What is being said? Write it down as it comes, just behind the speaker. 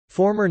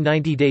Former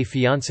 90 Day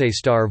Fiancé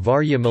star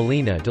Varya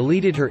Molina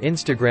deleted her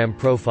Instagram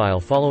profile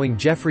following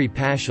Geoffrey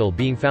Paschel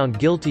being found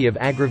guilty of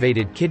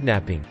aggravated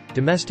kidnapping,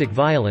 domestic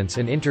violence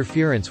and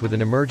interference with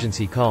an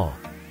emergency call.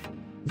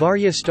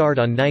 Varya starred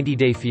on 90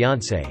 Day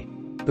Fiancé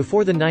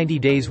before the 90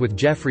 Days with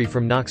Geoffrey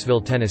from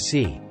Knoxville,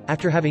 Tennessee,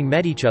 after having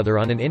met each other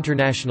on an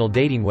international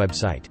dating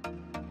website.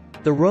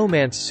 The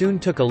romance soon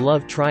took a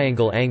love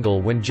triangle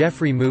angle when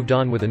Geoffrey moved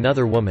on with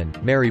another woman,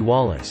 Mary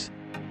Wallace.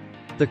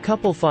 The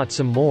couple fought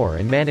some more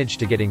and managed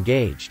to get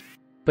engaged.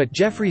 But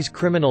Geoffrey's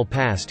criminal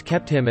past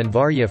kept him and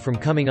Varya from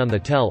coming on the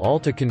tell-all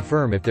to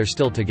confirm if they're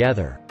still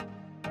together.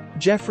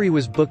 Geoffrey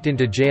was booked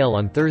into jail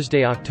on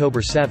Thursday,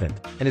 October 7,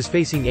 and is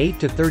facing 8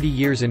 to 30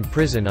 years in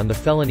prison on the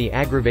felony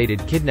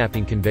aggravated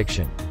kidnapping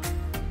conviction.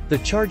 The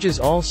charges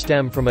all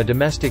stem from a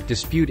domestic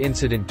dispute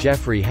incident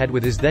Geoffrey had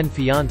with his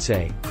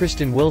then-fiancée,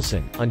 Kristen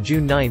Wilson, on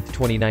June 9,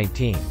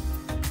 2019.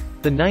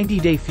 The 90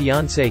 Day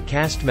Fiancé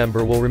cast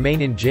member will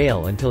remain in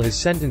jail until his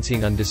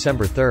sentencing on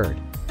December 3.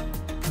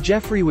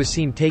 Geoffrey was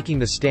seen taking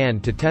the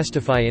stand to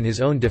testify in his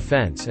own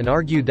defense and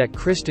argued that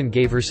Kristen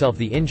gave herself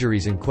the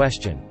injuries in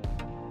question.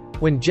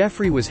 When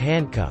Geoffrey was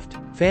handcuffed,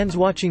 fans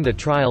watching the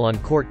trial on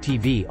Court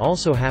TV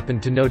also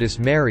happened to notice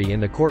Mary in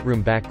the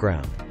courtroom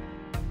background.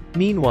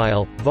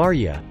 Meanwhile,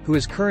 Varya, who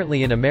is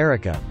currently in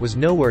America, was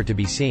nowhere to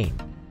be seen.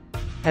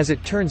 As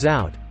it turns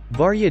out,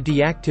 Varya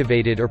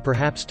deactivated or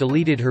perhaps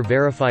deleted her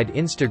verified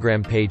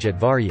Instagram page at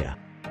Varya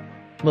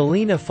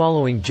Molina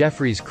following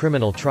Geoffrey's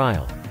criminal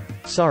trial.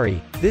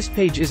 "Sorry, this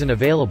page isn't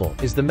available,"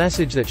 is the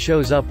message that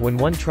shows up when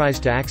one tries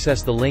to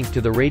access the link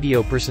to the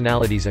radio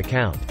personality's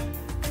account.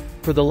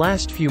 For the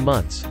last few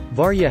months,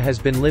 Varya has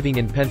been living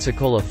in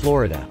Pensacola,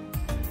 Florida.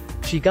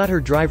 She got her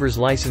driver's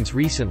license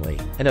recently,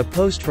 and a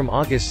post from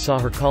August saw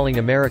her calling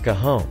America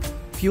home,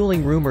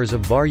 fueling rumors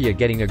of Varya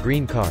getting a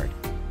green card.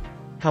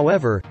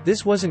 However,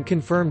 this wasn't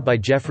confirmed by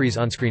Geoffrey's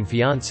on-screen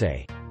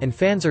fiancé, and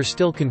fans are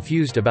still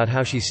confused about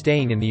how she's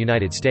staying in the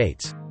United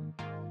States.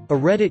 A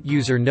Reddit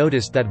user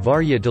noticed that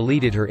Varya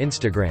deleted her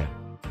Instagram.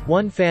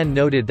 One fan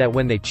noted that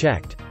when they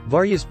checked,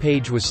 Varya's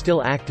page was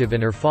still active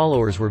and her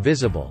followers were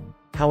visible.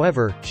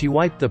 However, she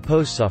wiped the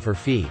posts off her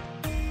feed.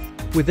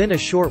 Within a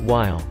short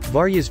while,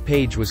 Varya's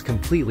page was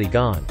completely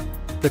gone.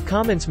 The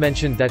comments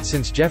mentioned that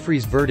since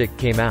Geoffrey's verdict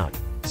came out,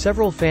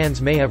 several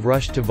fans may have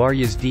rushed to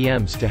Varya's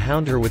DMs to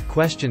hound her with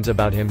questions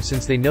about him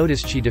since they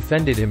noticed she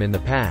defended him in the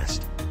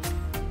past.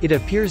 It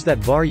appears that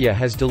Varya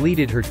has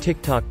deleted her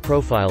TikTok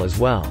profile as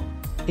well.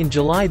 In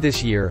July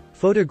this year,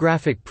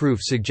 photographic proof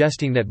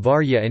suggesting that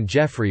Varya and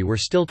Geoffrey were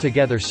still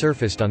together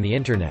surfaced on the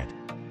internet.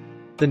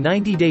 The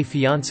 90 Day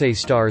Fiancé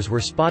stars were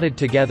spotted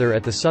together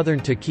at the Southern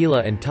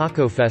Tequila and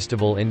Taco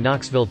Festival in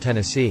Knoxville,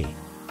 Tennessee.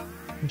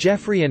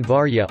 Geoffrey and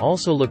Varya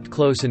also looked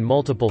close in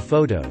multiple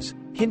photos,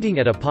 hinting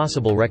at a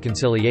possible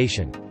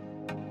reconciliation.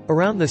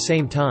 Around the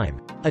same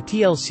time, a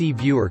TLC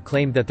viewer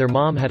claimed that their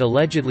mom had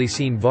allegedly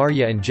seen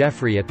Varya and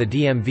Geoffrey at the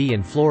DMV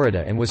in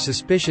Florida and was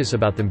suspicious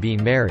about them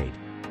being married.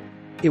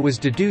 It was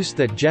deduced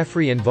that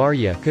Geoffrey and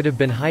Varya could have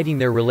been hiding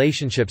their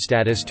relationship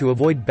status to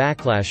avoid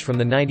backlash from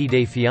the 90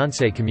 Day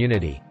Fiancé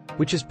community,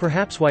 which is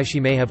perhaps why she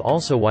may have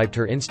also wiped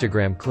her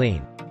Instagram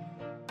clean.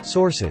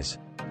 Sources: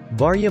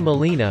 Varya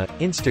Molina,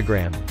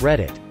 Instagram,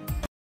 Reddit.